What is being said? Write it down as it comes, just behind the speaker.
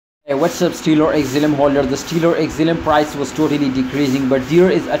Hey, what's up, Steeler XLM holder? The Steeler XLM price was totally decreasing, but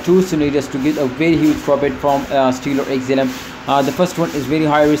there is a two scenarios to get a very huge profit from Steeler XLM. The first one is very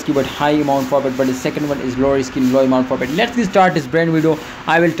high risky but high amount profit, but the second one is low risky low amount profit. Let's start this brand video.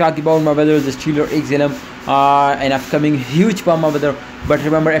 I will talk about my brother, the Steeler XLM, an upcoming huge pump, my brother. But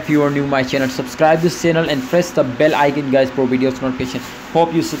remember, if you are new to my channel, subscribe this channel and press the bell icon, guys, for videos notification.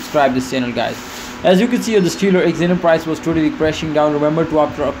 Hope you subscribe this channel, guys. As you can see, the Steeler XLM price was totally crashing down. Remember,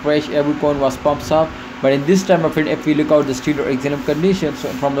 after a crash, every coin was pumped up. But in this time, my friend, if we look at the Steeler XLM conditions, so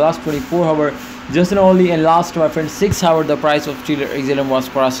from the last 24 hours, just and only in last, my friend, 6 hours, the price of Steeler XLM was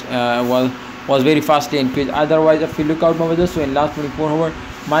crashed, was very fastly increased. Otherwise, if we look out, my brother, so in last 24 hours,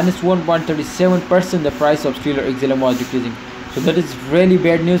 minus 1.37%, the price of Steeler XLM was decreasing. So that is really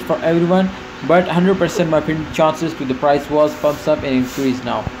bad news for everyone. But 100%, my friend, chances to the price was pumped up and increased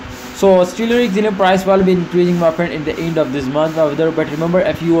now. So Steeler XLM price will be increasing, my friend, in the end of this month, my brother. But remember,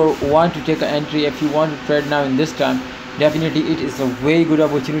 if you want to take an entry, if you want to trade now in this time, definitely it is a very good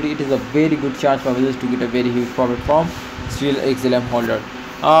opportunity. It is a very good chance, my brothers, to get a very huge profit from Steeler XLM holder.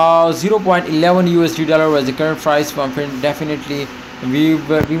 0.11 USD dollar was the current price, my friend. Definitely we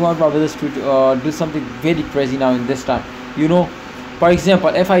want, my brothers, to do something very crazy now in this time. You know, for example,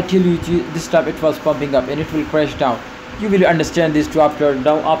 if I tell you this time it was pumping up and it will crash down, you will understand this too. After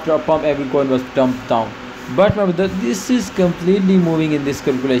a pump, every coin was dumped down. But my brother, this is completely moving in this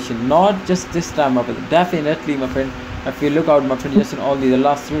calculation, not just this time, my brother. Definitely, my friend, if you look out, my friend, just in all the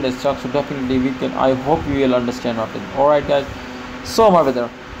last 3 days stocks, so definitely we can, I hope you will understand, my friend. Alright, guys, so my brother,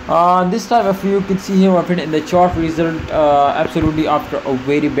 this time, if you can see here, my friend, in the chart result, absolutely after a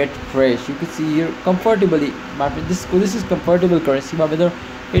very bad crash, you can see here comfortably, my friend, this is comfortable currency, my brother.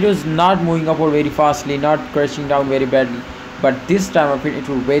 It was not moving upward very fastly, not crashing down very badly. But this time, my friend, it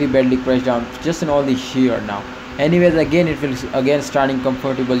will very badly crash down just in all the here now. Anyways, again, it will again starting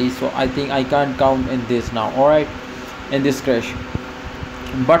comfortably. So I think I can't count in this now. Alright, in this crash.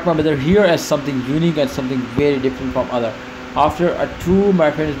 But my brother, here is something unique and something very different from other. After a two,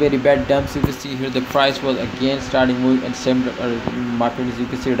 my friends, very bad dumps, you can see here the price was again starting moving in same, my friends, you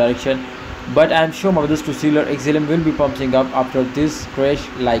can see direction. But I'm sure, my brothers, to Steeler XLM will be pumping up after this crash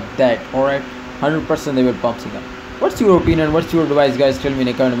like that. Alright, 100% they will pumping up. What's your opinion? What's your advice, guys? Tell me in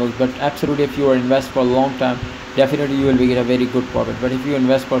the comment box. But absolutely, if you are invest for a long time, definitely you will be get a very good profit. But if you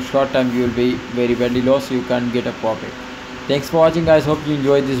invest for short time, you will be very badly lost, so you can't get a profit. Thanks for watching, guys. Hope you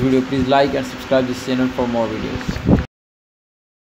enjoyed this video. Please like and subscribe this channel for more videos.